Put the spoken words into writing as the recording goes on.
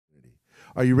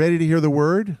Are you ready to hear the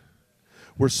word?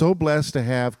 We're so blessed to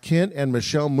have Kent and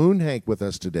Michelle Mundhenk with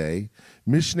us today,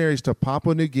 missionaries to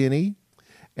Papua New Guinea.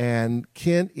 And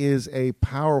Kent is a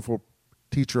powerful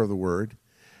teacher of the word.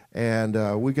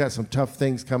 And we've got some tough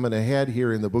things coming ahead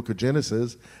here in the book of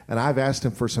Genesis, and I've asked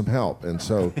him for some help. And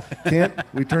so, Kent,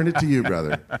 we turn it to you,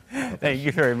 brother. Thank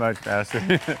you very much,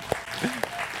 Pastor.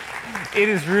 It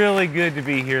is really good to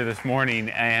be here this morning,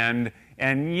 and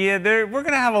yeah, we're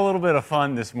going to have a little bit of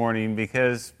fun this morning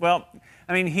because, well,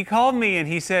 I mean, he called me and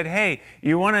he said, "Hey,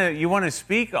 you want to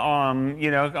speak on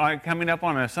coming up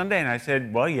on a Sunday?" And I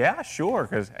said, "Well, yeah, sure,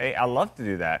 because hey, I love to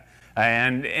do that."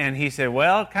 And he said,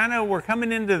 "Well, we're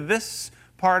coming into this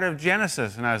part of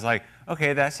Genesis," and I was like,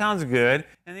 "Okay, that sounds good."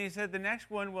 And then he said, "The next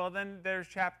one, well, then there's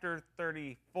chapter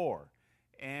 34."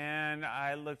 And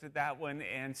I looked at that one,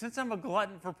 and since I'm a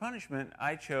glutton for punishment,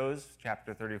 I chose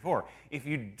chapter 34. If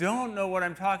you don't know what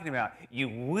I'm talking about, you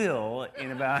will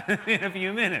in a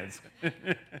few minutes.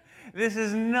 This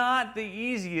is not the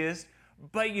easiest,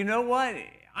 but you know what?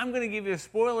 I'm going to give you a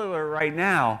spoiler alert right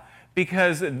now,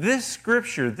 because this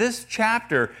scripture, this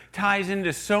chapter, ties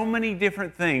into so many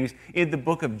different things in the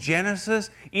book of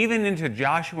Genesis, even into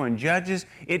Joshua and Judges.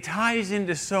 It ties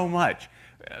into so much.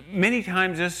 Many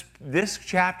times this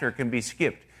chapter can be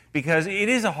skipped because it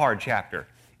is a hard chapter.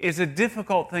 It's a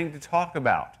difficult thing to talk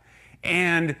about,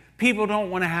 and people don't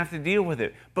want to have to deal with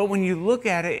it. But when you look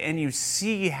at it and you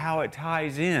see how it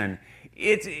ties in,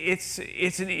 it's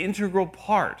an integral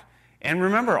part. And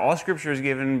remember, all Scripture is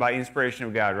given by inspiration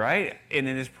of God, right? And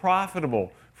it is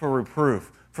profitable for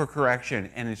reproof, for correction,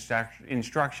 and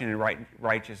instruction in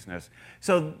righteousness.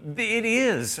 So it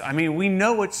is. I mean, we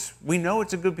know it's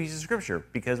a good piece of Scripture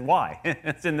because why?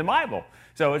 It's in the Bible,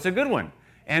 so it's a good one.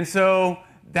 And so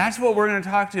that's what we're going to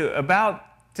talk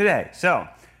about today. So,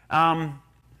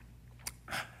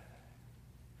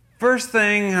 first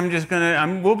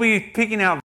thing, we'll be picking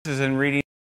out verses and reading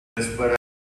this, but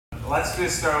let's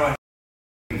just start with.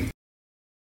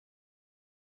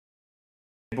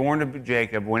 Born of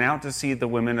Jacob, went out to see the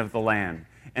women of the land.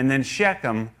 And then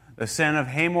Shechem, the son of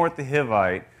Hamor the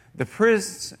Hivite, the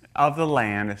prince of the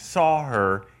land, saw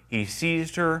her. He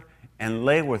seized her and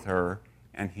lay with her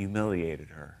and humiliated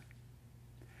her.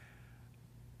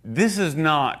 This is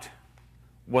not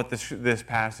what this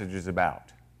passage is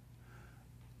about.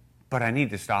 But I need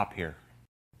to stop here,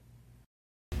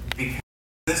 because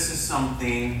this is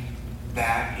something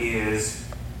that is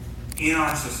in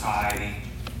our society.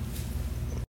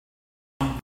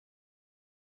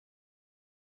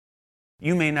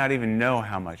 You may not even know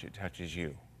how much it touches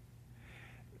you.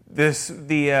 The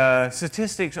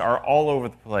statistics are all over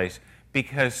the place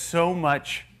because so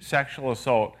much sexual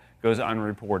assault goes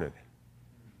unreported.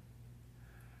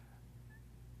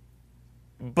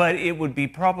 But it would be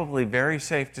probably very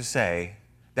safe to say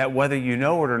that whether you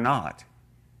know it or not,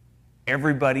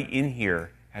 everybody in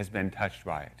here has been touched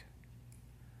by it.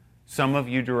 Some of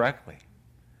you directly.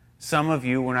 Some of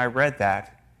you, when I read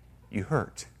that, you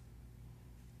hurt.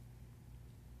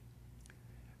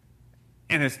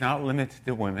 And it's not limited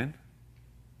to women.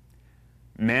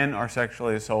 Men are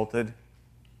sexually assaulted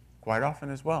quite often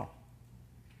as well.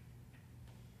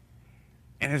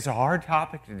 And it's a hard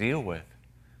topic to deal with,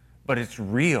 but it's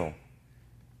real.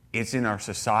 It's in our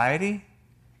society.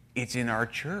 It's in our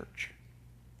church.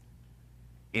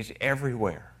 It's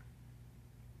everywhere.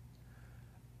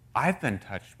 I've been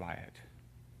touched by it.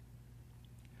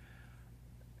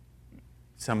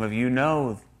 Some of you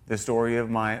know the story of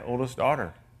my oldest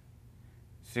daughter.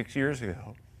 6 years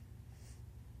ago,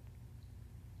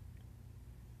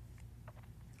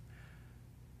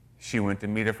 she went to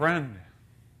meet a friend.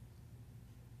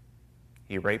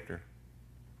 He raped her.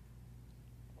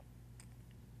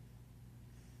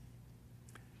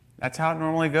 That's how it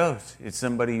normally goes. It's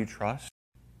somebody you trust.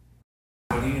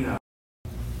 What do you know?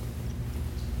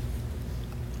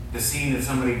 The scene of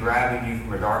somebody grabbing you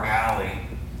from a dark alley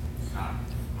is not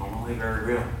normally very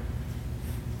real.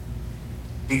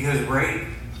 Because rape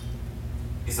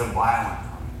is a violent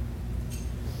crime.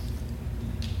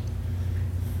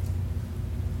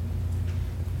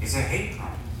 It's a hate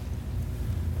crime.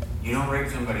 You don't rape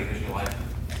somebody because you like them.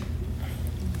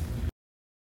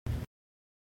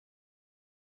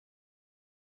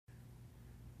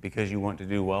 Because you want to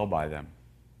do well by them.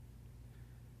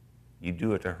 You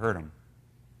do it to hurt them.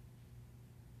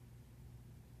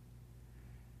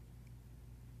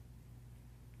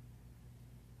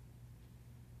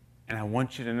 And I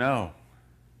want you to know,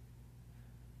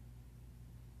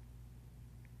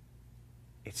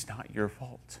 it's not your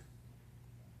fault.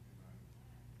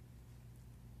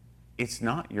 It's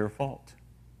not your fault.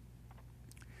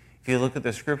 If you look at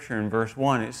the scripture in verse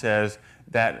 1, it says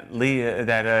that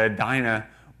Dinah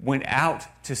went out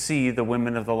to see the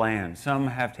women of the land. Some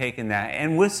have taken that,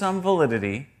 and with some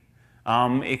validity,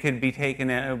 it could be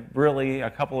taken really a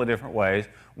couple of different ways.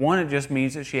 One, it just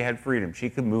means that she had freedom. She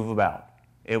could move about.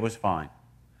 It was fine.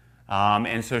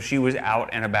 And so she was out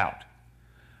and about.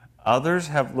 Others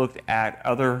have looked at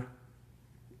other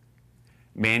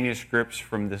manuscripts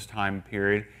from this time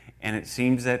period, and it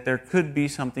seems that there could be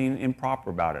something improper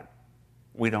about it.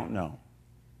 We don't know.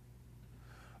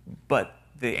 But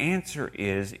the answer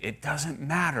is, it doesn't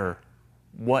matter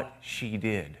what she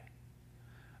did.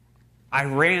 I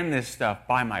ran this stuff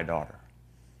by my daughter.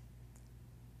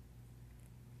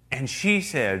 And she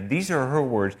said, these are her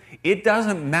words, it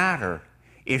doesn't matter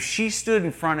if she stood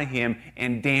in front of him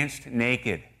and danced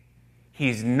naked.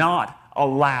 He's not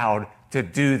allowed to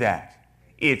do that.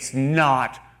 It's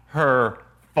not her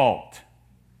fault.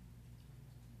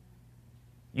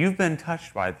 You've been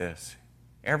touched by this,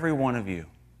 every one of you.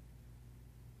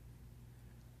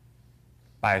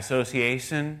 By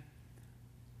association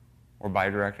or by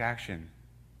direct action.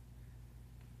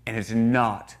 And it's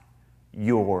not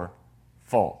your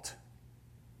fault.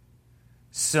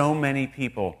 So many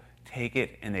people take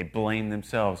it and they blame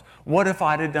themselves. What if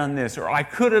I'd have done this? Or I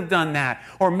could have done that.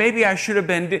 Or maybe I should have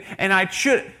been, and I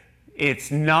should.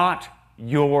 It's not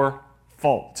your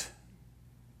fault.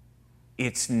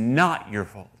 It's not your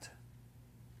fault.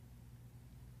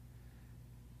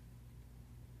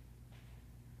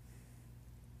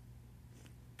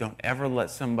 Don't ever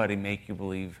let somebody make you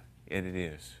believe it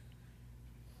is.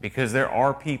 Because there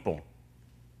are people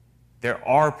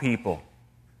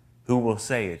who will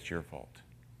say it's your fault.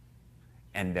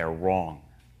 And they're wrong.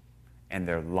 And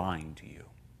they're lying to you.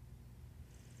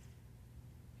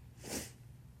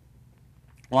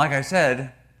 Like I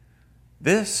said,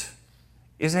 this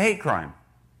is a hate crime.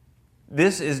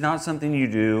 This is not something you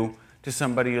do to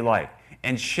somebody you like.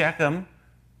 And Shechem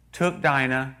took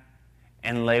Dinah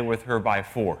and lay with her by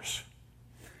force.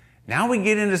 Now we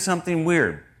get into something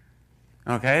weird.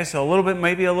 Okay, so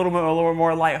maybe a little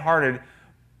more lighthearted.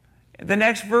 The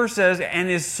next verse says, and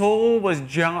his soul was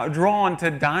drawn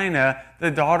to Dinah,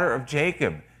 the daughter of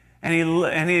Jacob. And he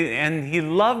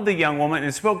loved the young woman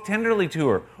and spoke tenderly to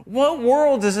her. What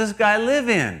world does this guy live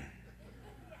in?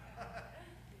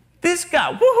 This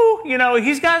guy, woohoo,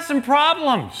 he's got some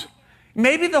problems.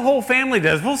 Maybe the whole family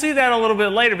does. We'll see that a little bit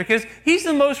later because he's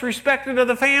the most respected of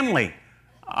the family.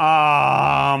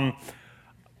 What's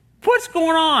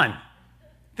going on?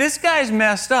 This guy's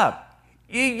messed up.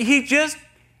 He just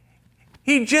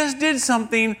did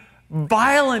something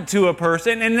violent to a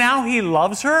person, and now he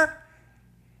loves her?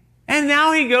 And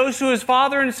now he goes to his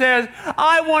father and says,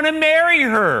 I want to marry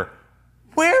her.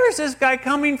 Where is this guy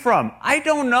coming from? I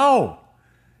don't know.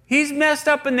 He's messed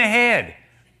up in the head.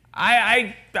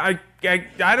 I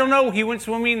don't know. He went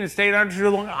swimming and stayed under too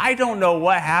long. I don't know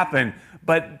what happened,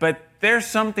 but there's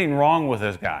something wrong with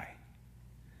this guy.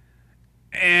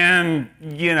 And,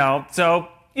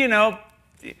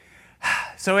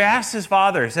 so he asks his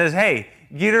father, he says, hey,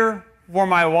 get her for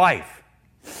my wife.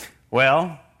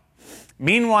 Well,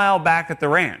 meanwhile, back at the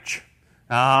ranch,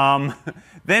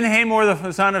 then Hamor,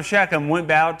 the son of Shechem, went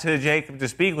out to Jacob to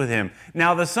speak with him.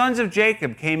 Now the sons of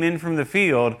Jacob came in from the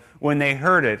field when they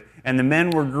heard it, and the men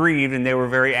were grieved and they were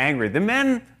very angry. The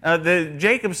men,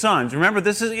 Jacob's sons, remember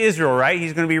this is Israel, right?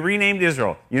 He's going to be renamed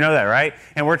Israel. You know that, right?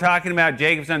 And we're talking about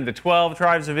Jacob's son, the 12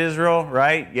 tribes of Israel,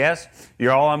 right? Yes?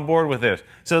 You're all on board with this.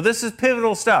 So this is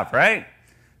pivotal stuff, right?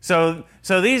 So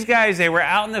these guys, they were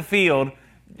out in the field.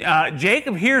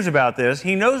 Jacob hears about this.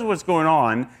 He knows what's going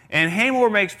on. And Hamor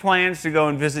makes plans to go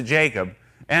and visit Jacob.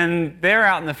 And they're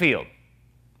out in the field.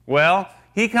 Well,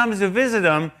 he comes to visit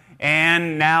them,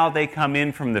 and now they come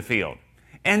in from the field.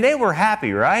 And they were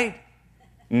happy, right?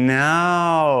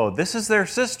 No, this is their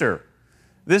sister.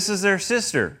 This is their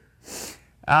sister.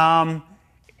 And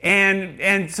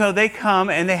so they come,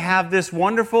 and they have this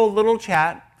wonderful little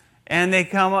chat. And they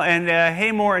come, and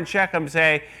Hamor and Shechem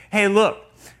say, hey, look,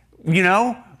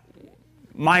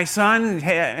 my son,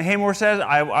 Hamor says,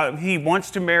 he wants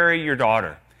to marry your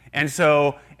daughter. And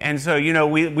so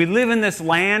we live in this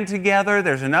land together.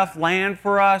 There's enough land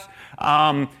for us.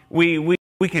 We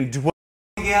can dwell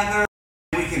together.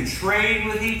 We can trade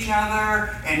with each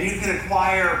other, and you can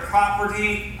acquire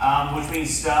property, which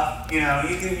means stuff. You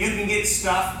can get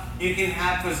stuff. You can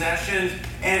have possessions,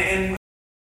 and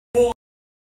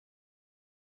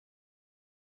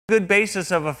good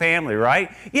basis of a family,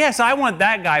 right? Yes, I want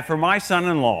that guy for my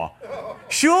son-in-law.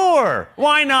 Sure,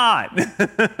 why not?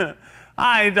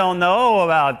 I don't know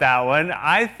about that one.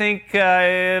 I think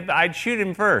I'd shoot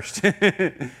him first.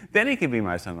 Then he could be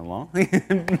my son-in-law.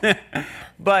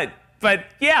 But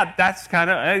yeah, that's kind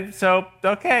of, so,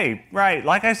 okay, right.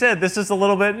 Like I said, this is a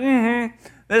little bit,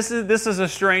 this is a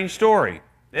strange story.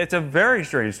 It's a very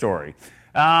strange story.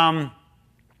 Well,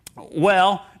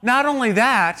 not only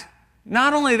that,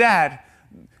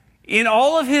 in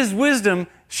all of his wisdom,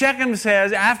 Shechem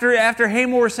says, after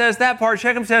Hamor says that part,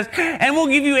 Shechem says, and we'll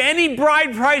give you any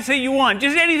bride price that you want.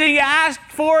 Just anything you ask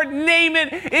for, name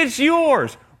it, it's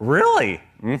yours. Really?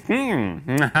 Okay,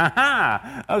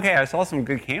 I saw some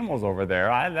good camels over there.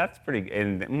 That's pretty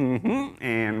good.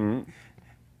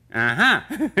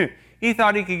 He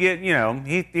thought he could get,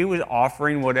 he was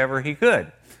offering whatever he could.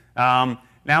 Now,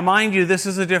 mind you, this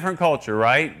is a different culture,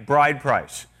 right? Bride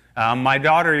price. My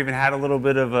daughter even had a little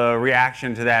bit of a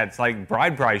reaction to that. It's like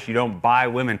bride price, you don't buy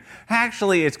women.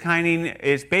 Actually, it's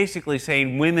basically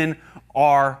saying women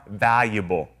are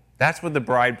valuable. That's what the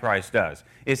bride price does.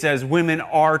 It says women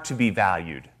are to be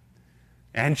valued.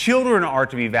 And children are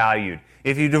to be valued.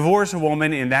 If you divorce a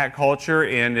woman in that culture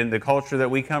and in the culture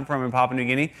that we come from in Papua New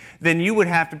Guinea, then you would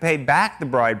have to pay back the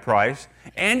bride price,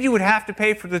 and you would have to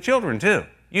pay for the children too.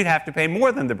 You'd have to pay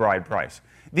more than the bride price.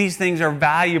 These things are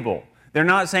valuable. They're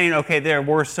not saying, okay, they're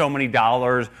worth so many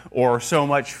dollars or so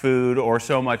much food or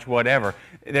so much whatever.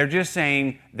 They're just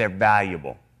saying they're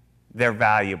valuable. They're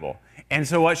valuable. And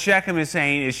so what Shechem is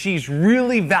saying is she's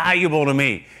really valuable to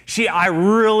me. I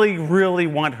really, really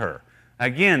want her.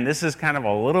 Again, this is kind of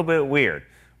a little bit weird.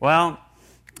 Well,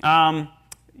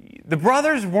 the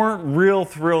brothers weren't real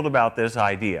thrilled about this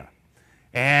idea.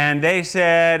 And they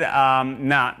said,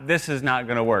 nah, this is not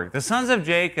going to work. The sons of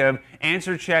Jacob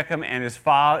answered Shechem and his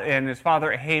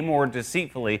father Hamor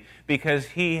deceitfully because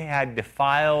he had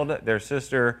defiled their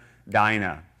sister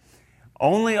Dinah.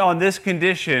 Only on this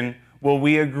condition will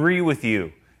we agree with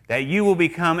you, that you will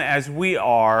become as we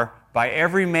are by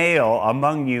every male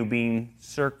among you being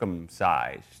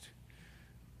circumcised.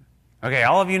 Okay,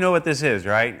 all of you know what this is,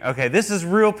 right? Okay, this is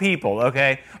real people,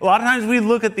 okay? A lot of times we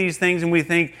look at these things and we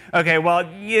think, okay, well,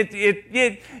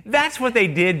 that's what they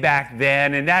did back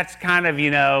then, and that's kind of,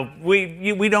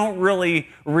 we don't really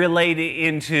relate it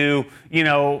into,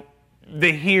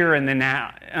 the here and the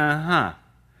now.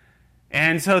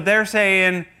 And so they're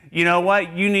saying, you know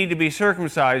what? You need to be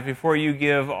circumcised before you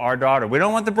give our daughter. We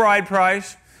don't want the bride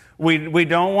price. We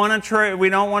don't want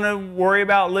to worry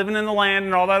about living in the land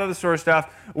and all that other sort of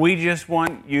stuff. We just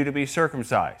want you to be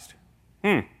circumcised.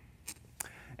 And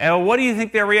what do you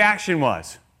think their reaction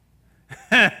was?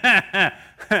 That's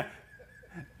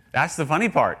the funny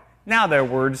part. Now their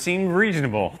words seem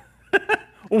reasonable.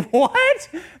 What?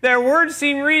 Their words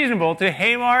seem reasonable to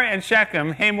Hamor and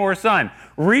Shechem, Hamor's son.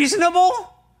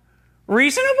 Reasonable?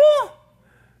 Reasonable?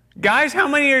 Guys, how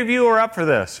many of you are up for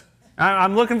this?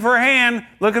 I'm looking for a hand.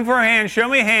 Show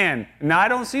me a hand. No, I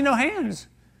don't see no hands.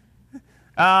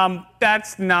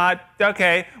 That's not,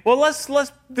 okay. Well, let's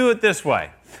do it this way.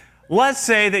 Let's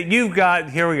say that you've got,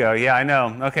 here we go. Yeah, I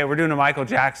know. Okay, we're doing a Michael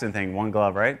Jackson thing, one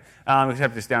glove, right?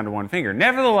 Except it's down to one finger.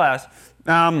 Nevertheless,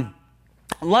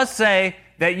 let's say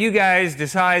that you guys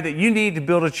decide that you need to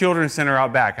build a children's center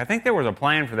out back. I think there was a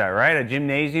plan for that, right? A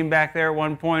gymnasium back there at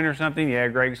one point or something. Yeah,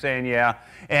 Greg's saying yeah.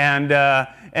 And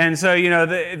so,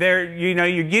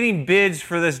 you're getting bids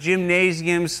for this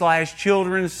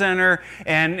gymnasium/children's center,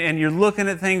 and you're looking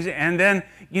at things, and then,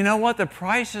 you know what? The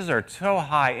prices are so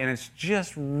high, and it's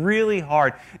just really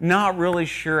hard. Not really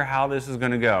sure how this is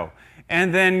going to go.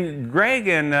 And then Greg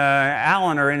and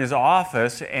Alan are in his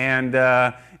office, and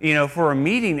for a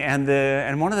meeting,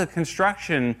 and one of the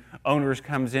construction owners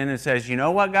comes in and says, you know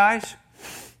what, guys?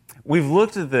 We've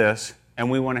looked at this,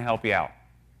 and we want to help you out.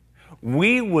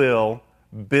 We will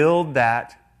build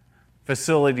that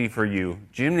facility for you,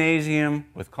 gymnasium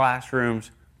with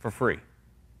classrooms, for free.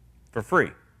 For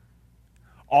free.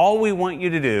 All we want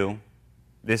you to do,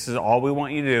 this is all we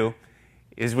want you to do,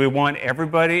 is we want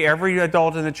every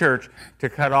adult in the church to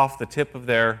cut off the tip of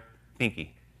their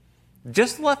pinky.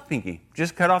 Just left pinky.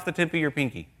 Just cut off the tip of your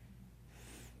pinky.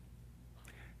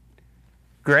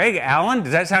 Greg, Alan,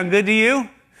 does that sound good to you?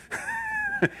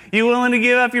 You willing to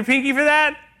give up your pinky for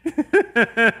that?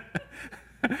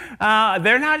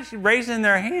 They're not raising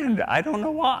their hand. I don't know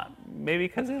why. Maybe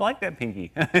because they like that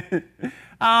pinky.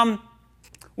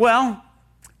 Well,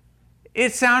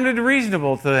 it sounded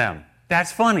reasonable to them.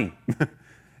 That's funny.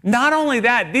 Not only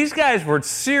that, these guys were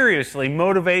seriously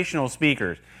motivational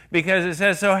speakers. Because it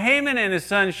says, so Haman and his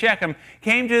son Shechem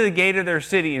came to the gate of their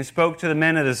city and spoke to the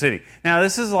men of the city. Now,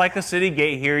 this is like a city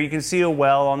gate here. You can see a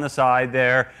well on the side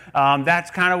there.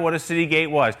 That's kind of what a city gate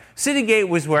was. City gate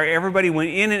was where everybody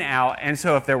went in and out, and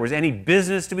so if there was any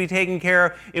business to be taken care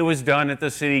of, it was done at the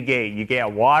city gate. You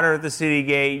got water at the city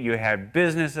gate. You had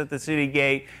business at the city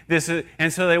gate.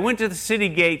 And so they went to the city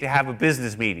gate to have a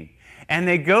business meeting. And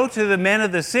they go to the men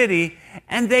of the city,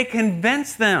 and they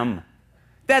convince them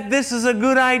that this is a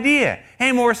good idea.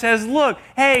 Hamor says, look,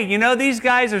 hey, these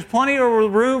guys, there's plenty of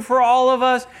room for all of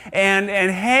us, and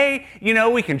hey,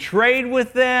 we can trade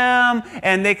with them,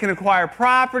 and they can acquire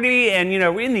property, and,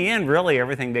 in the end, really,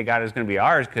 everything they got is going to be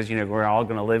ours, because, we're all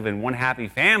going to live in one happy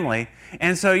family.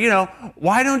 And so,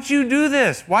 why don't you do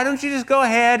this? Why don't you just go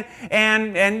ahead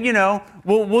and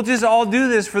we'll just all do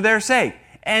this for their sake?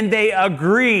 And they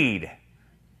agreed.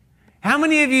 How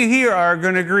many of you here are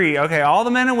going to agree? Okay, all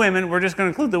the men and women, we're just going to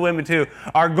include the women too,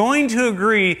 are going to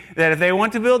agree that if they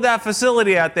want to build that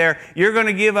facility out there, you're going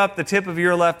to give up the tip of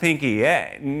your left pinky.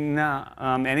 Yeah, no,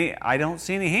 I don't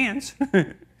see any hands.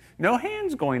 No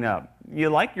hands going up. You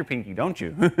like your pinky, don't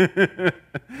you?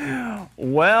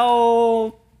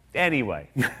 Well, anyway,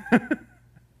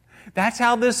 that's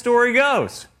how this story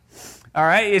goes. All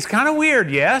right, it's kind of weird,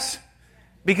 yes?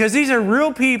 Because these are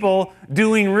real people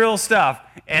doing real stuff,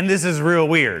 and this is real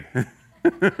weird.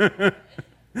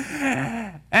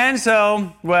 And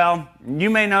so, well, you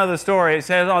may know the story. It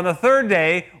says, on the third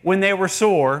day, when they were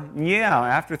sore,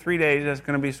 after 3 days, that's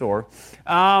going to be sore,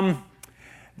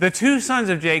 the two sons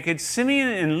of Jacob, Simeon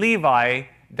and Levi,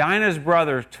 Dinah's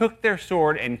brothers, took their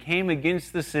sword and came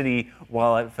against the city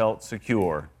while it felt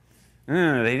secure.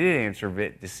 They did answer a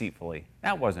bit deceitfully.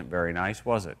 That wasn't very nice,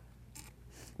 was it?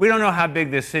 We don't know how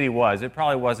big this city was. It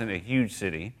probably wasn't a huge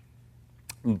city,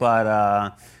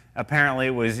 but apparently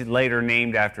it was later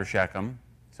named after Shechem,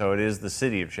 so it is the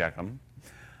city of Shechem.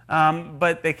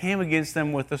 But they came against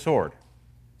them with the sword.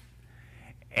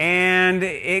 And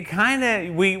it kind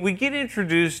of, we get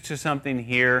introduced to something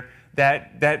here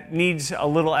that needs a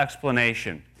little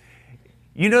explanation.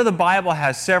 The Bible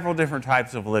has several different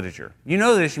types of literature. You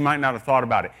know this, you might not have thought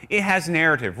about it. It has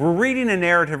narrative. We're reading a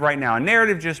narrative right now. A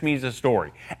narrative just means a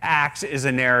story. Acts is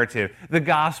a narrative. The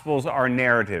Gospels are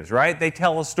narratives, right? They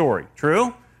tell a story.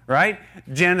 True? Right?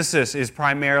 Genesis is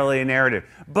primarily a narrative.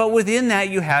 But within that,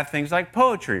 you have things like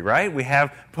poetry, right? We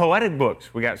have poetic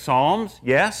books. We got Psalms,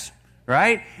 yes,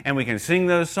 right? And we can sing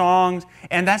those songs.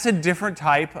 And that's a different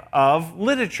type of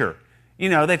literature.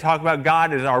 They talk about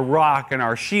God as our rock and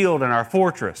our shield and our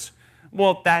fortress.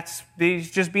 Well,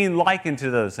 he's just being likened to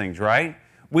those things, right?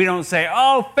 We don't say,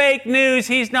 oh, fake news,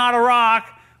 he's not a rock.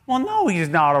 Well, no, he's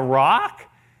not a rock.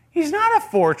 He's not a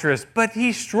fortress, but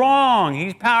he's strong,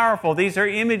 he's powerful. These are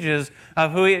images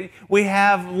of we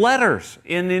have letters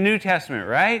in the New Testament,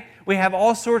 right? We have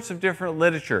all sorts of different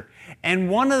literature. And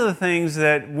one of the things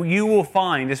that you will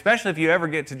find, especially if you ever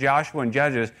get to Joshua and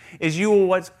Judges, is you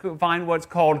will find what's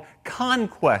called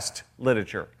conquest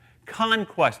literature.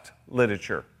 Conquest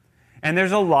literature. And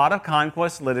there's a lot of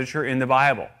conquest literature in the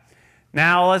Bible.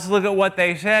 Now, let's look at what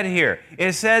they said here.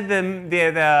 It said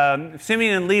that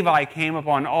Simeon and Levi came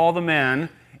upon all the men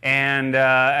and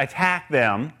attacked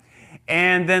them.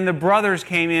 And then the brothers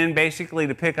came in basically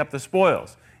to pick up the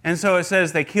spoils. And so it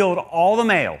says they killed all the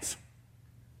males.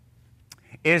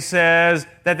 It says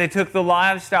that they took the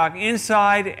livestock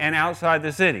inside and outside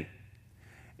the city.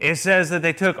 It says that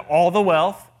they took all the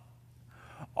wealth,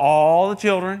 all the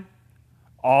children,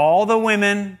 all the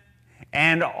women,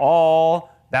 and all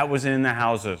that was in the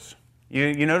houses.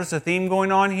 You notice a theme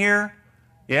going on here?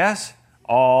 Yes?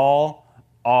 All.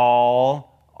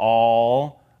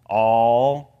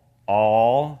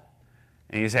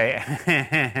 And you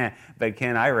say, but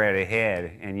Ken, I read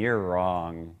ahead, and you're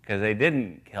wrong, because they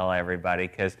didn't kill everybody,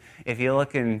 because if you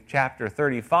look in chapter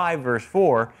 35, verse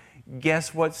 4,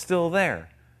 guess what's still there?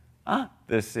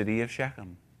 The city of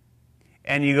Shechem.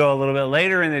 And you go a little bit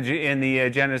later in the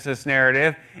Genesis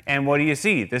narrative, and what do you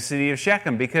see? The city of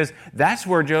Shechem, because that's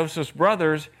where Joseph's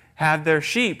brothers have their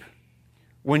sheep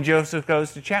when Joseph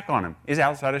goes to check on them, is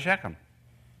outside of Shechem.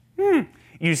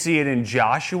 You see it in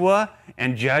Joshua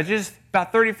and Judges,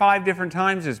 about 35 different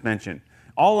times it's mentioned.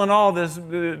 All in all,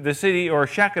 the city, or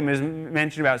Shechem, is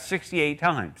mentioned about 68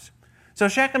 times. So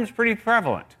Shechem's pretty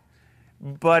prevalent.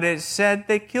 But it said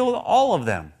they killed all of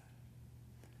them.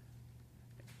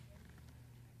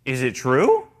 Is it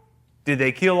true? Did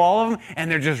they kill all of them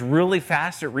and they're just really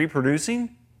fast at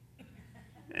reproducing?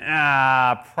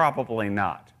 Probably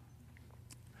not.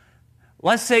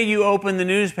 Let's say you open the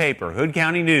newspaper, Hood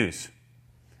County News.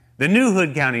 The new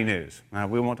Hood County News.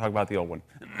 We won't talk about the old one.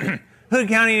 Hood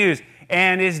County News.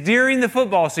 and it's during the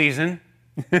football season.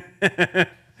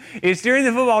 It's during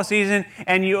the football season,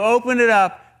 and you open it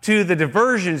up to the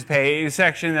diversions page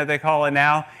section that they call it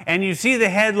now, and you see the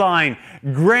headline,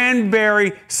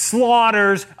 Granbury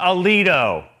slaughters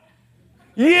Aledo.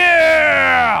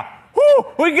 Yeah! Woo!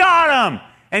 We got him!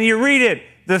 And you read it.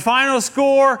 The final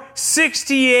score,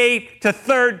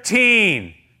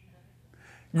 68-13.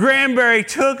 Granbury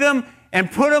took them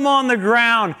and put them on the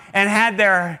ground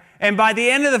and by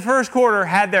the end of the first quarter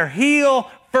had their heel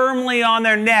firmly on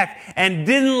their neck and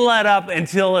didn't let up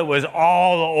until it was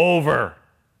all over.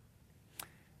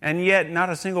 And yet not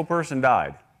a single person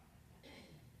died.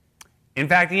 In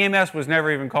fact, EMS was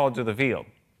never even called to the field.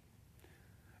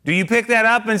 Do you pick that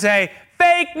up and say,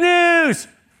 fake news?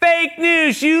 Fake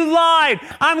news, you lied.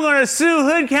 I'm going to sue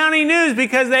Hood County News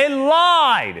because they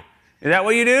lied. Is that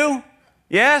what you do?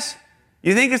 Yes?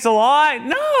 You think it's a lie?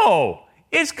 No.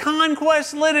 It's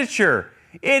conquest literature.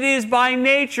 It is by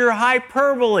nature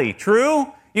hyperbole.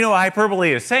 True? You know what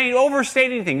hyperbole is? Saying,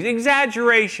 overstating things,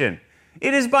 exaggeration.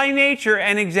 It is by nature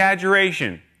an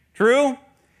exaggeration. True?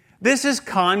 This is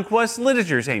conquest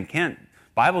literature. Saying, Kent,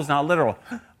 Bible's not literal.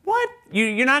 What?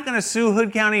 You're not going to sue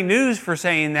Hood County News for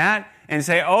saying that and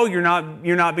say, oh, you're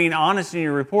not being honest in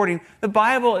your reporting. The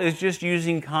Bible is just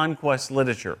using conquest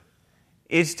literature.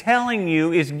 It's telling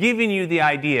you, it's giving you the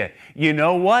idea. You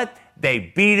know what?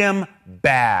 They beat him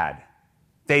bad.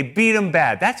 They beat him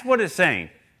bad. That's what it's saying.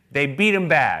 They beat him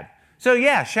bad. So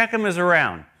yeah, Shechem is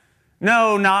around.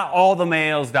 No, not all the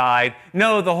males died.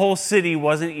 No, the whole city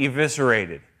wasn't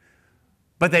eviscerated.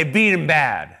 But they beat him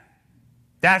bad.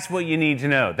 That's what you need to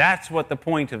know. That's what the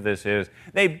point of this is.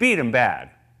 They beat him bad.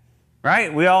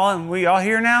 Right? We all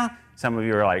here now? Some of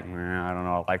you are like, I don't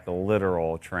know, I like the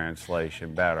literal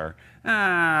translation better.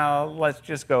 Let's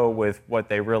just go with what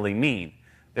they really mean.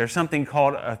 There's something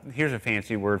called, here's a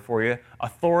fancy word for you,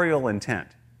 authorial intent.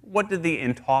 What did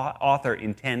the author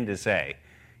intend to say?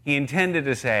 He intended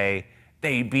to say,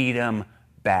 they beat him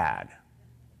bad.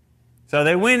 So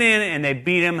they went in and they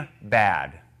beat him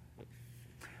bad.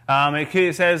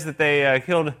 It says that they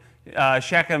killed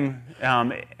Shechem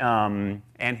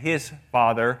and his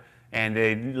father, and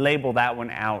they label that one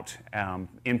out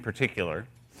in particular.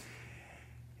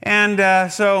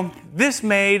 And so this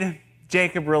made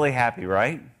Jacob really happy,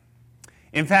 right?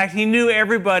 In fact, he knew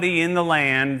everybody in the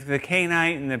land, the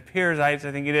Canaanite and the Perizzites,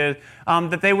 I think it is,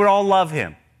 that they would all love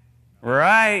him.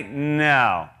 Right?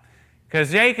 No.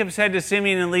 Because Jacob said to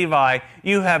Simeon and Levi,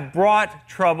 you have brought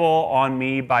trouble on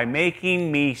me by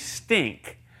making me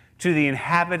stink to the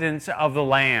inhabitants of the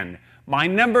land. My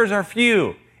numbers are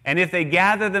few, and if they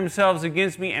gather themselves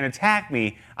against me and attack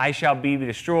me, I shall be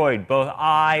destroyed, both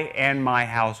I and my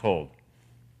household.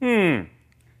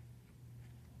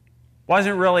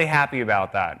 Wasn't really happy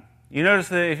about that.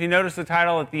 If you notice the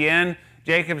title at the end,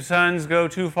 Jacob's sons go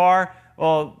too far.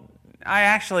 Well, I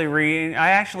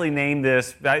actually named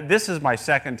this. This is my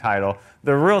second title.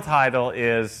 The real title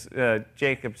is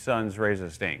Jacob's sons raise a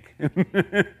stink.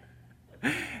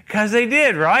 Because they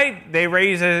did, right?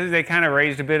 They kind of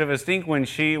raised a bit of a stink when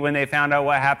they found out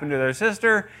what happened to their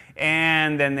sister,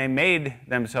 and then they made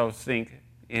themselves stink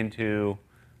into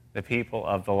the people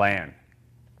of the land.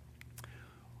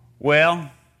 Well,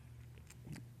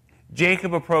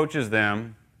 Jacob approaches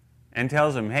them and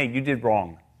tells them, hey, you did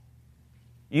wrong.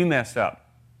 You messed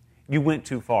up. You went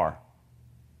too far.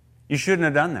 You shouldn't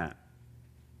have done that.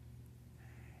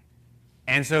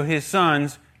 And so his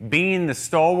sons, being the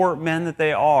stalwart men that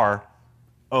they are,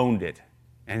 owned it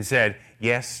and said,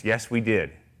 yes, we did.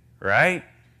 Right?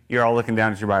 You're all looking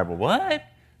down at your Bible. What?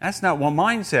 That's not what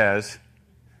mine says.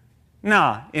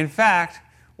 No. In fact,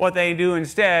 what they do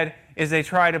instead is they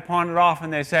try to pawn it off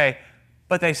and they say,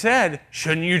 but they said,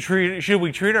 should we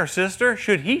treat our sister?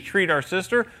 Should he treat our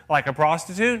sister like a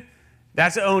prostitute?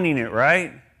 That's owning it,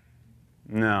 right?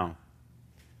 No.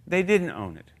 They didn't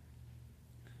own it.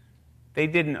 They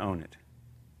didn't own it.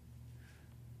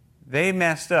 They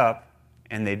messed up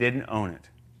and they didn't own it.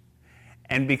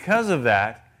 And because of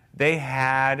that, they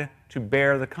had to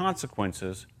bear the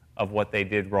consequences of what they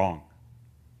did wrong.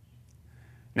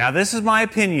 Now, this is my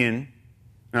opinion.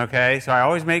 Okay, so I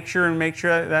always make sure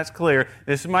that's clear.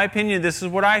 This is my opinion. This is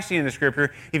what I see in the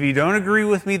Scripture. If you don't agree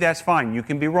with me, that's fine. You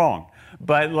can be wrong.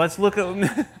 But let's look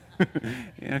at...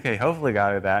 Okay, hopefully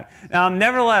got at that.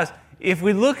 Nevertheless, if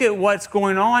we look at what's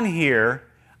going on here,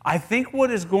 I think what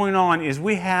is going on is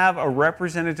we have a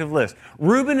representative list.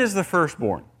 Reuben is the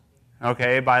firstborn,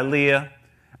 okay, by Leah.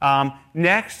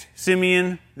 Next,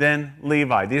 Simeon, then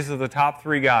Levi. These are the top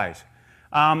three guys.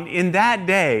 In that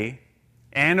day...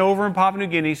 and over in Papua New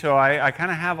Guinea, so I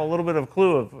kind of have a little bit of a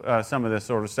clue of some of this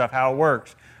sort of stuff, how it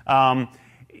works.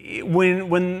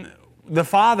 when the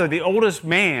father, the oldest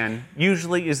man,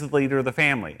 usually is the leader of the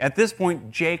family. At this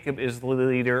point, Jacob is the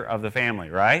leader of the family,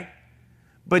 right?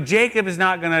 But Jacob is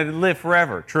not going to live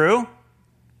forever, true?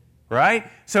 Right?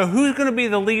 So who's going to be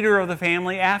the leader of the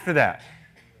family after that?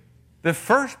 The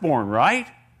firstborn, right?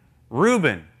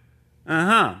 Reuben.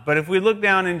 But if we look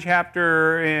down in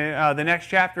the next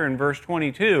chapter in verse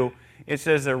 22, it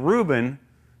says that Reuben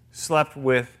slept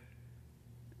with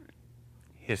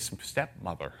his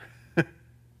stepmother,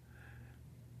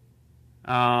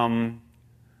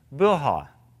 Bilhah.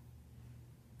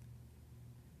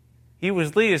 He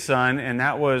was Leah's son, and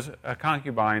that was a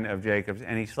concubine of Jacob's,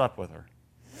 and he slept with her.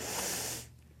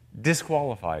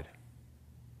 Disqualified.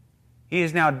 He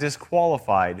is now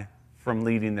disqualified from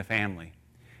leading the family.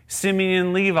 Simeon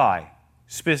and Levi,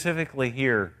 specifically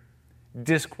here,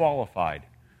 disqualified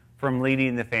from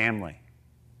leading the family.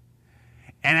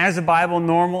 And as the Bible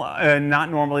not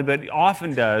normally, but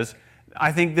often does,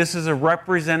 I think this is a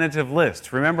representative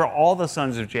list. Remember, all the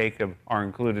sons of Jacob are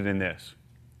included in this.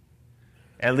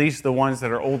 At least the ones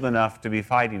that are old enough to be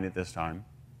fighting at this time.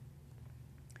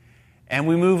 And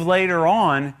we move later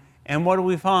on, and what do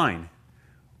we find?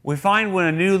 We find when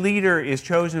a new leader is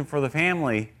chosen for the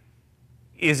family,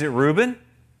 is it Reuben?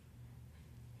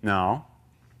 No.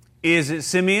 Is it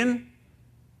Simeon?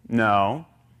 No.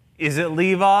 Is it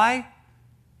Levi?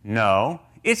 No.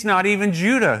 It's not even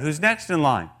Judah, who's next in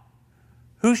line.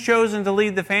 Who's chosen to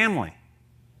lead the family?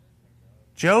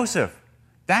 Joseph.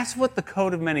 That's what the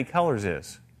coat of many colors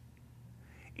is.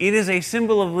 It is a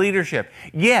symbol of leadership.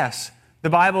 Yes, the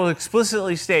Bible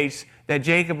explicitly states that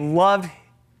Jacob loved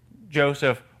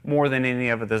Joseph more than any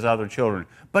of his other children.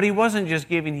 But he wasn't just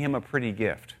giving him a pretty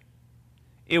gift.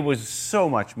 It was so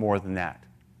much more than that.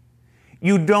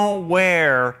 You don't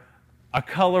wear a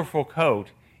colorful coat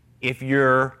if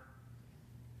you're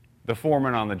the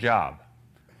foreman on the job.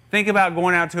 Think about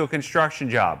going out to a construction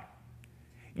job.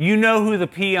 You know who the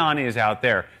peon is out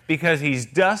there because he's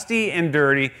dusty and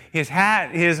dirty. His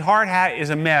hard hat is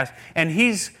a mess, and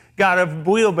he's got a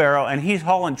wheelbarrow and he's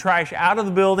hauling trash out of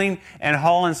the building and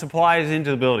hauling supplies into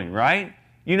the building, right?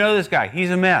 You know this guy. He's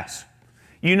a mess.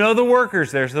 You know the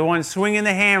workers. There's the ones swinging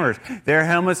the hammers. Their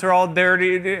helmets are all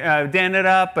dirty, dented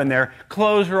up, and their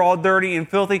clothes are all dirty and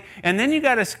filthy. And then you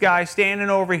got this guy standing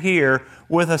over here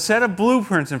with a set of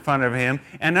blueprints in front of him,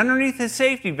 and underneath his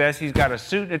safety vest, he's got a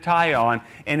suit and a tie on,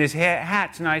 and his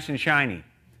hat's nice and shiny.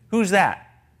 Who's that?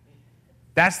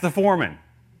 That's the foreman,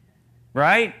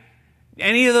 right?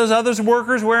 Any of those other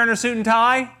workers wearing a suit and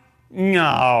tie?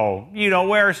 No. You don't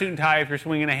wear a suit and tie if you're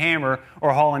swinging a hammer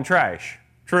or hauling trash.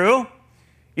 True?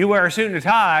 You wear a suit and a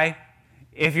tie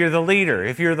if you're the leader,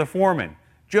 if you're the foreman.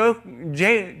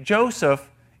 Joseph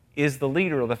is the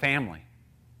leader of the family.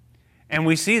 And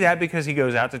we see that because he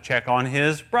goes out to check on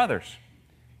his brothers.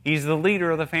 He's the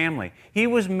leader of the family. He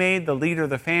was made the leader of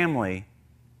the family.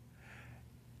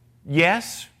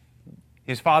 Yes,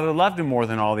 his father loved him more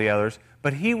than all the others,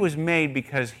 but he was made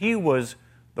because he was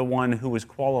the one who was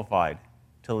qualified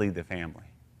to lead the family.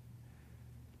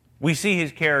 We see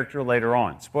his character later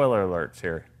on. Spoiler alerts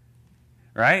here.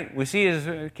 Right? We see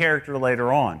his character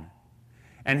later on.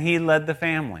 And he led the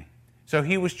family. So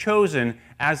he was chosen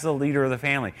as the leader of the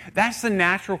family. That's the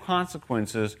natural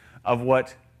consequences of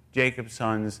what Jacob's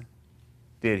sons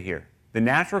did here. The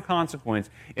natural consequence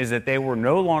is that they were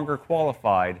no longer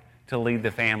qualified to lead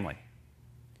the family.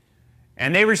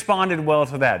 And they responded well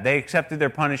to that. They accepted their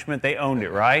punishment. They owned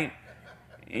it, right?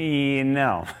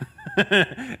 No.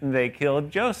 They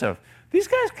killed Joseph. These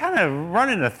guys kind of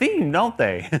running a theme, don't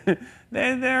they?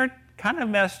 They're kind of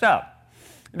messed up.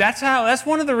 That's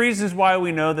one of the reasons why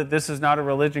we know that this is not a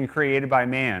religion created by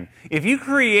man. If you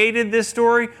created this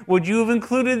story, would you have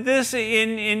included this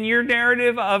in your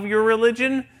narrative of your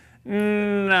religion?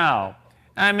 No.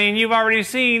 I mean, you've already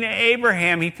seen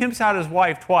Abraham. He pimps out his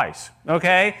wife twice,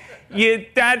 okay?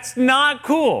 That's not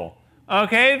cool,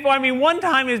 okay? I mean, one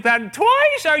time is bad.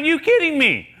 Twice? Are you kidding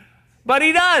me? But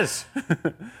he does.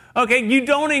 Okay, you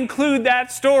don't include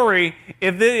that story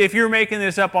if you're making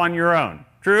this up on your own.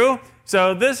 True?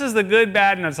 So this is the good,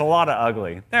 bad, and it's a lot of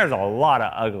ugly. There's a lot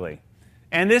of ugly.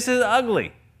 And this is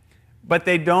ugly. But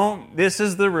this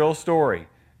is the real story.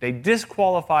 They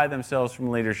disqualify themselves from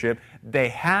leadership. They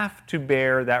have to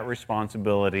bear that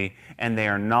responsibility, and they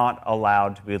are not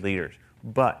allowed to be leaders.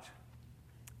 But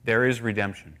there is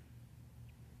redemption.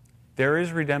 There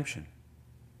is redemption.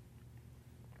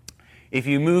 If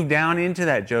you move down into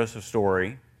that Joseph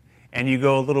story and you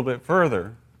go a little bit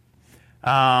further,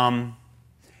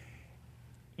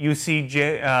 you see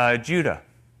Judah.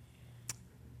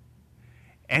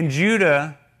 And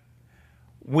Judah,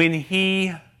 when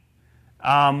he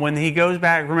when he goes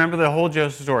back, remember the whole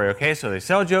Joseph story, okay? So they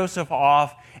sell Joseph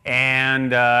off,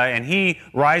 and he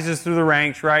rises through the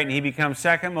ranks, right? And he becomes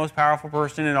second most powerful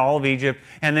person in all of Egypt.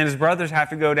 And then his brothers have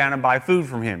to go down and buy food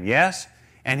from him, yes?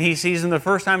 And he sees them the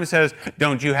first time and says,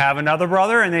 "Don't you have another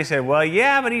brother?" And they say, "Well,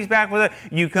 yeah, but he's back with it.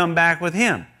 You come back with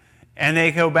him." And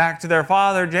they go back to their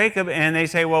father, Jacob, and they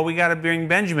say, "Well, we got to bring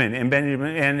Benjamin."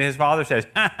 And his father says,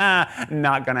 "Ha ha,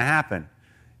 not going to happen.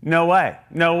 No way,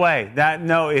 no way.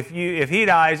 If he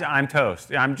dies, I'm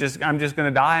toast. I'm just going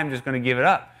to die. I'm just going to give it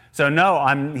up. So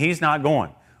no, he's not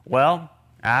going." Well,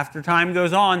 after time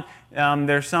goes on,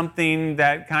 there's something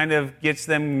that kind of gets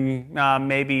them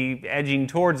maybe edging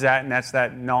towards that, and that's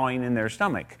that gnawing in their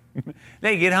stomach.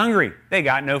 They get hungry. They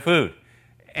got no food.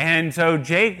 And so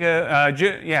Judah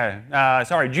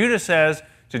says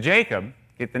to Jacob,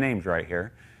 get the names right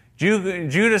here.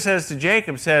 Judah says to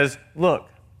Jacob, "Look,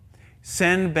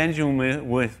 send Benjamin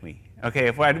with me. Okay,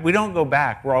 if we don't go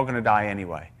back, we're all going to die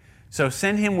anyway. So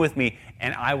send him with me,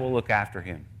 and I will look after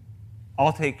him.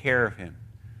 I'll take care of him."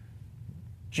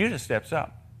 Judah steps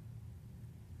up.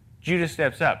 Judah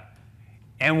steps up.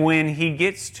 And when he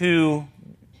gets to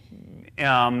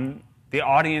the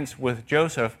audience with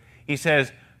Joseph, he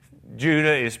says,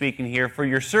 Judah is speaking here, "For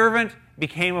your servant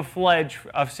became a pledge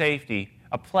of safety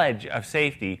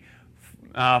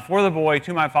for the boy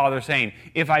to my father, saying,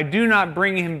 'If I do not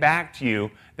bring him back to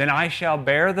you, then I shall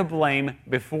bear the blame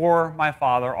before my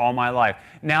father all my life.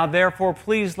 Now therefore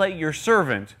please let your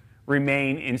servant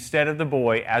remain instead of the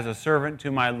boy as a servant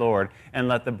to my Lord, and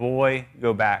let the boy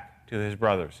go back to his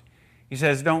brothers.'" He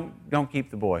says, don't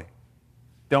keep the boy.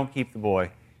 Don't keep the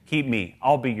boy. Keep me.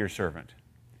 I'll be your servant.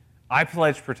 I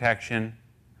pledge protection.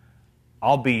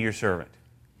 I'll be your servant.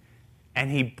 And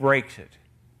he breaks it.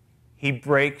 He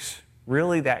breaks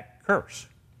really that curse.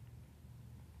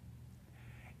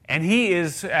 And he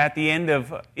is at the end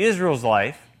of Israel's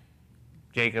life,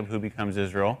 Jacob, who becomes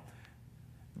Israel,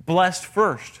 blessed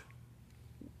first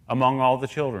among all the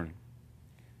children.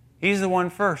 He's the one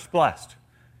first blessed.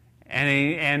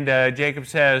 And Jacob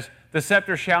says, "The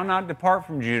scepter shall not depart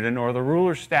from Judah, nor the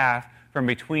ruler's staff from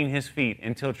between his feet,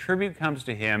 until tribute comes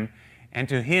to him, and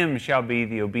to him shall be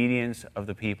the obedience of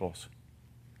the peoples."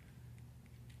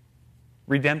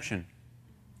 Redemption.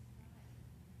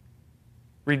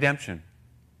 Redemption.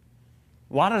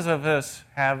 A lot of us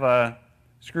have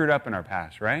screwed up in our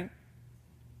past, right?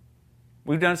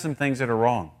 We've done some things that are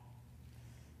wrong.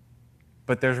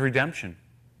 But there's redemption.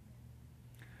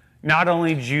 Not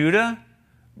only Judah,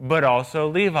 but also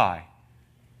Levi.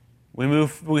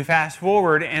 We fast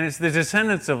forward, and it's the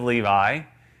descendants of Levi.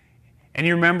 And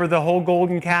you remember the whole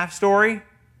golden calf story?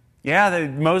 Yeah,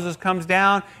 Moses comes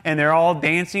down, and they're all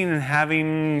dancing and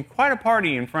having quite a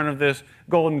party in front of this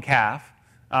golden calf.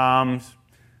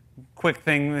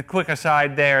 Quick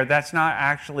aside there, that's not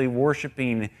actually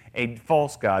worshiping a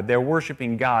false god. They're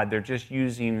worshiping God. They're just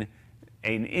using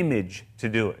an image to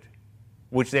do it,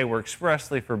 which they were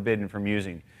expressly forbidden from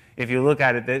using. If you look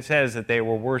at it, it says that they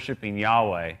were worshiping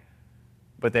Yahweh,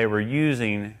 but they were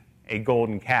using a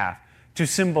golden calf to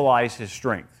symbolize his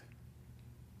strength.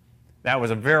 That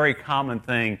was a very common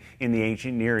thing in the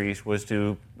ancient Near East, was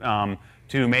to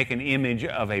make an image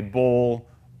of a bull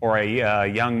or a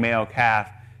young male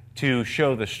calf to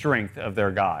show the strength of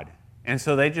their god. And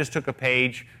so they just took a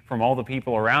page from all the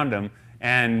people around them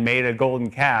and made a golden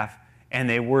calf, and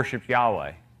they worshiped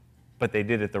Yahweh. But they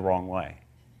did it the wrong way.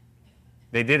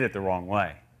 They did it the wrong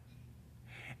way.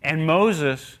 And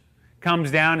Moses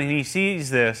comes down and he sees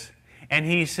this, and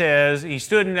he says, he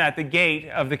stood at the gate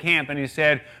of the camp and he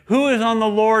said, "Who is on the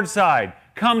Lord's side?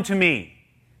 Come to me."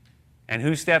 And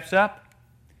who steps up?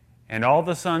 And all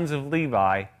the sons of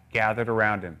Levi gathered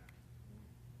around him.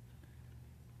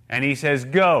 And he says,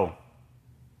 "Go,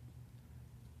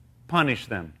 punish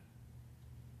them."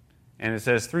 And it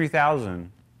says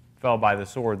 3,000 fell by the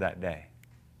sword that day.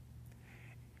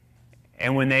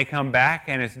 And when they come back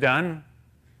and it's done,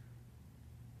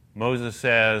 Moses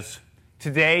says,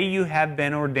 "Today you have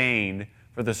been ordained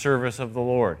for the service of the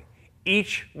Lord,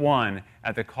 each one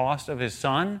at the cost of his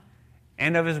son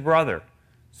and of his brother,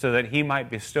 so that he might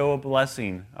bestow a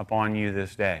blessing upon you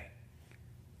this day."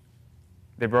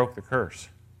 They broke the curse.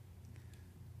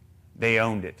 They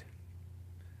owned it.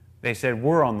 They said,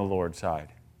 "We're on the Lord's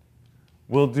side.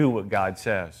 We'll do what God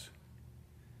says."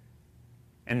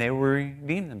 And they will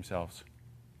redeem themselves.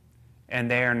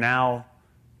 And they are now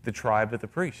the tribe of the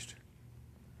priest.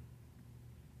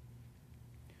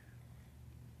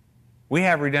 We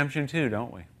have redemption too,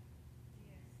 don't we?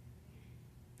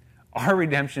 Our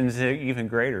redemption is even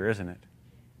greater, isn't it?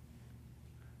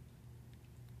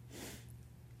 It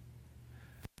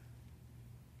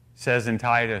says in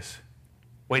Titus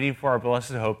waiting for our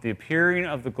blessed hope, the appearing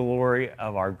of the glory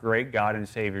of our great God and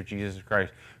Savior, Jesus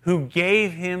Christ, who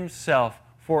gave himself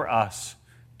for us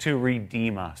to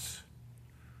redeem us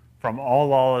from all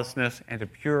lawlessness and to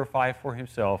purify for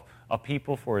himself a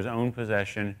people for his own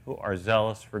possession who are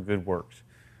zealous for good works.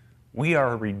 We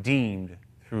are redeemed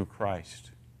through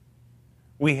Christ.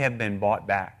 We have been bought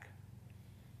back.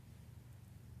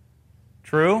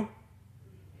 True?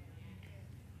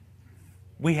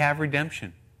 We have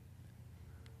redemption.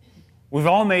 We've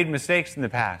all made mistakes in the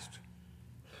past.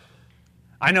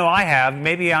 I know I have.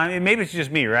 Maybe it's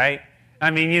just me, right?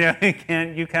 I mean,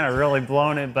 you kind of really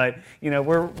blown it, but,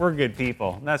 we're good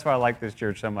people. That's why I like this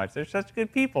church so much. There's such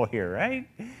good people here, right?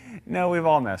 No, we've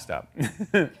all messed up.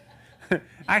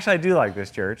 Actually, I do like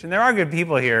this church, and there are good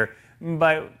people here,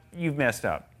 but you've messed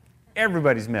up.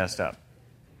 Everybody's messed up.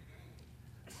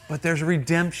 But there's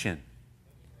redemption.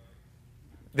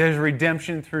 There's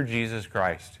redemption through Jesus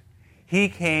Christ. He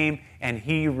came and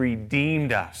he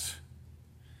redeemed us.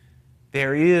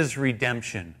 There is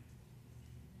redemption.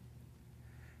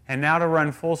 And now to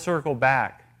run full circle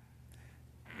back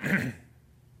to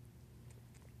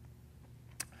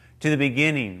the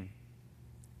beginning.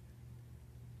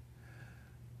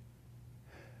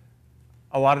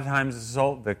 A lot of times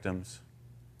assault victims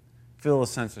feel a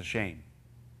sense of shame.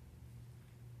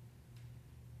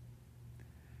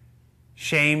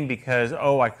 Shame because,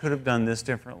 I could have done this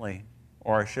differently,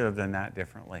 or I should have done that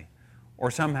differently, or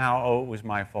somehow, it was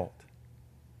my fault.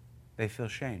 They feel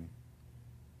shame.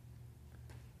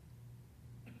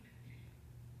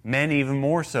 Men even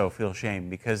more so feel shame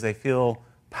because they feel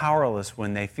powerless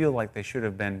when they feel like they should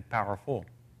have been powerful.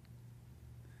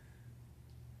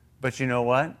 But you know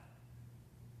what?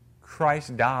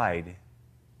 Christ died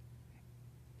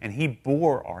and he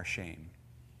bore our shame.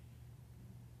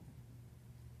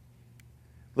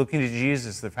 Looking to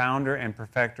Jesus, the founder and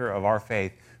perfecter of our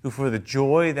faith, who for the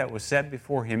joy that was set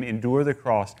before him endured the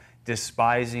cross,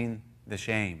 despising the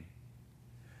shame.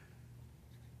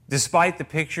 Despite the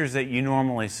pictures that you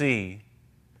normally see,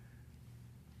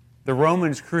 the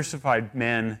Romans crucified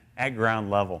men at ground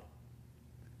level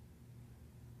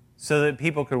so that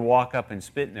people could walk up and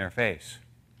spit in their face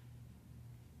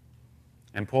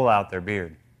and pull out their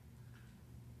beard.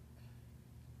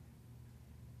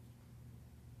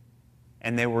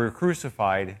 And they were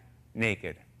crucified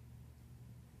naked.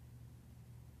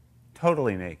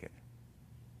 Totally naked.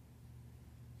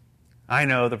 I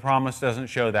know the promise doesn't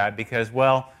show that because,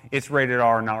 it's rated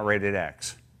R, not rated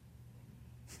X.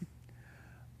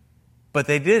 But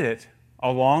they did it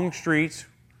along streets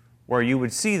where you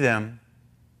would see them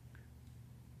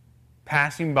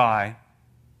passing by,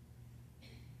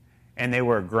 and they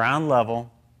were at ground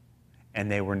level, and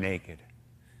they were naked.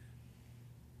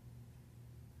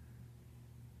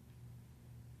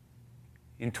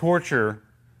 In torture,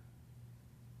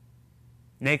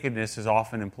 nakedness is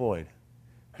often employed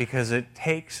because it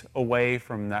takes away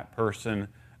from that person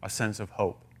a sense of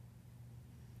hope.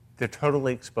 They're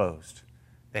totally exposed.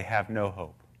 They have no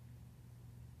hope.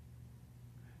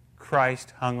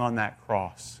 Christ hung on that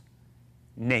cross,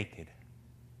 naked,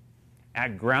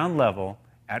 at ground level,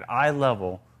 at eye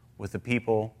level, with the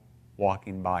people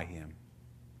walking by him.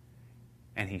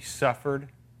 And he suffered,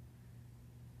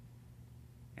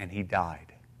 and he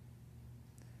died.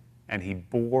 And he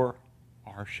bore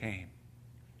our shame.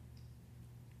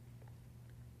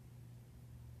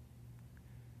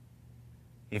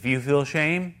 If you feel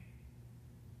shame,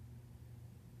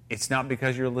 it's not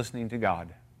because you're listening to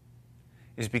God.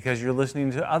 It's because you're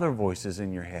listening to other voices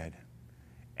in your head.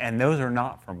 And those are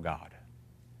not from God.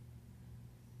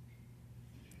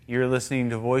 You're listening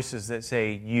to voices that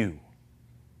say, you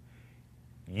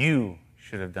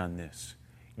should have done this.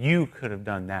 You could have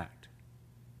done that.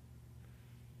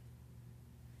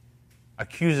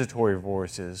 Accusatory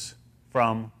voices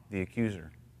from the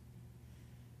accuser.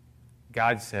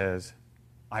 God says,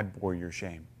 I bore your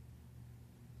shame.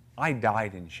 I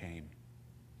died in shame.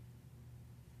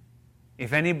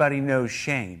 If anybody knows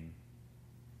shame,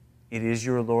 it is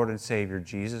your Lord and Savior,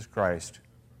 Jesus Christ,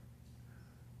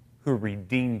 who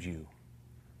redeemed you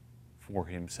for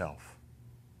himself.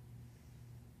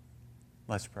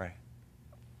 Let's pray.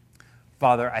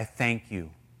 Father, I thank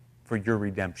you for your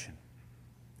redemption.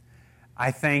 I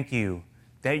thank you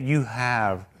that you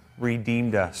have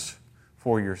redeemed us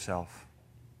for yourself.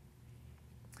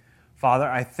 Father,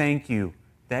 I thank you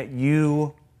that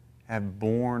you have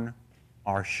borne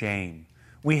our shame.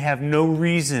 We have no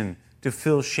reason to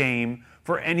feel shame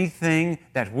for anything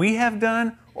that we have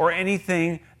done or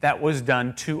anything that was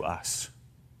done to us.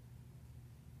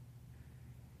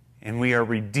 And we are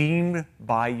redeemed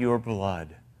by your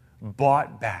blood,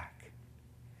 bought back.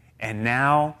 And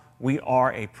now we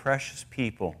are a precious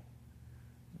people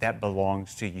that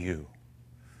belongs to you.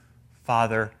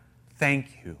 Father,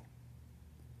 thank you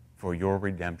for your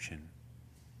redemption.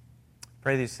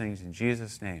 Pray these things in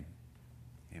Jesus' name.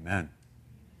 Amen.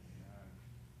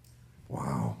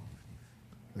 Wow.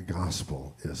 The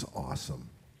gospel is awesome.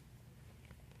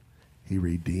 He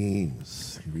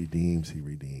redeems. He redeems. He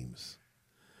redeems.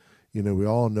 You know, we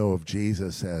all know of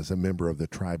Jesus as a member of the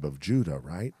tribe of Judah,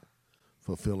 right?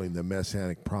 Fulfilling the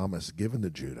messianic promise given to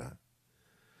Judah.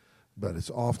 But it's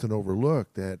often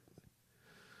overlooked that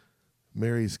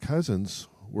Mary's cousins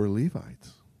were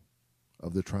Levites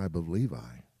of the tribe of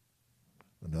Levi,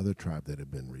 another tribe that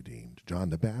had been redeemed. John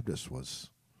the Baptist was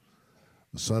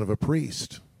the son of a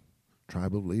priest,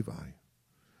 tribe of Levi.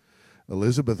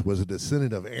 Elizabeth was a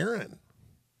descendant of Aaron.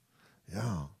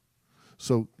 Yeah.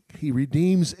 So he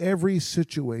redeems every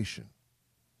situation.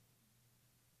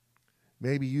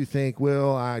 Maybe you think,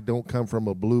 well, I don't come from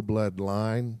a blue blood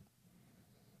line.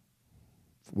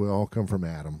 We all come from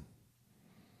Adam.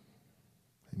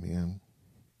 Amen.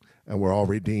 And we're all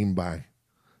redeemed by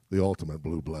the ultimate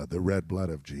blue blood, the red blood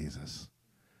of Jesus.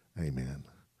 Amen.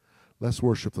 Let's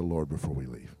worship the Lord before we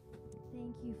leave.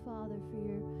 Thank you, Father,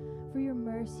 for your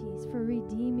mercies, for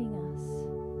redeeming us,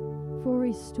 for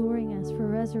restoring us, for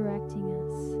resurrecting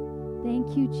us.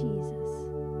 Thank you, Jesus.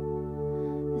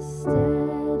 The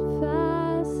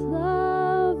steadfast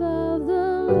love of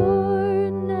the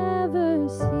Lord never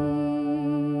ceases.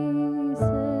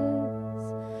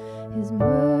 His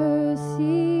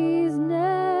mercies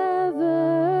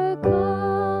never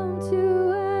come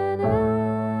to an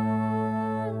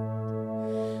end.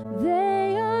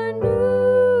 They are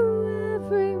new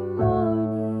every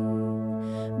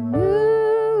morning,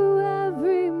 new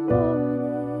every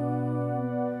morning.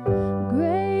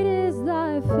 Great is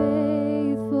thy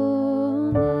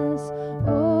faithfulness, O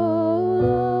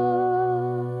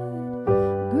Lord.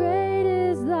 Great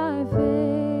is thy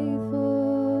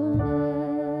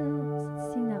faithfulness.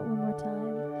 Let's sing that one more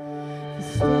time. The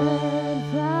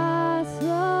steadfast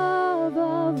love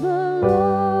of the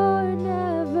Lord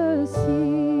never ceases.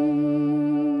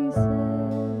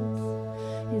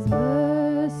 His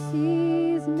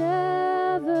mercies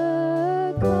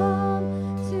never come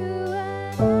to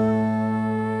an end.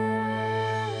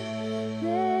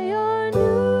 They are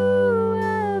new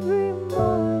every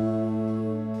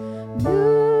morning,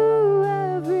 new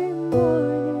every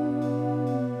morning.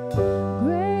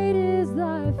 Great is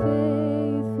thy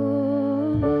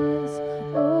faithfulness,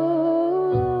 O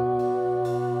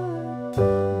Lord.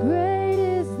 Great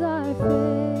is thy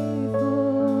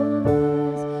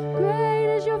faithfulness. Great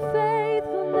is your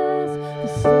faithfulness. The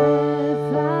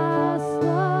steadfast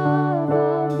love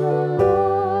of the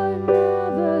Lord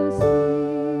never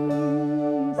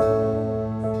ceases.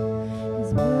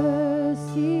 His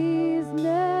mercies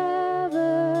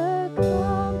never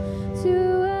come to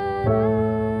an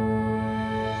end.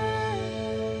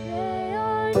 They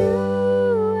are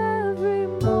new every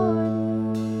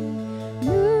morning,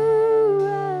 new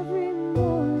every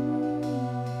morning.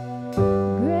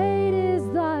 Great is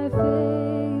thy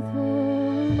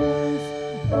faithfulness,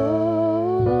 O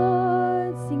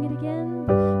Lord. Sing it again.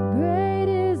 Great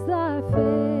is thy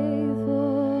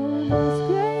faithfulness.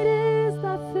 Great is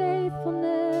thy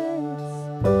faithfulness.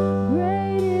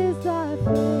 Great is thy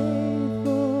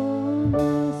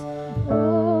faithfulness, O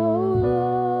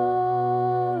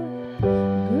Lord.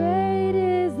 Great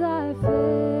is thy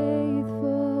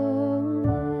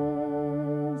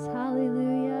faithfulness.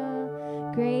 Hallelujah.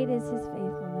 Great is his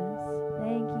faithfulness.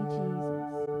 Thank you,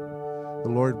 Jesus. The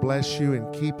Lord bless you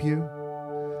and keep you.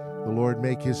 The Lord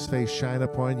make his face shine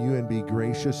upon you and be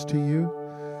gracious to you.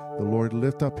 The Lord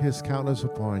lift up his countenance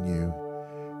upon you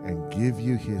and give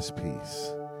you his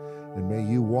peace. And may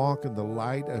you walk in the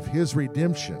light of his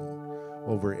redemption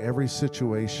over every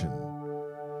situation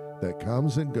that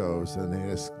comes and goes and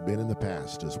has been in the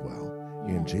past as well.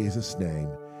 In Jesus' name,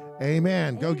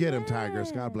 amen. Go get him,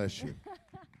 Tigers. God bless you.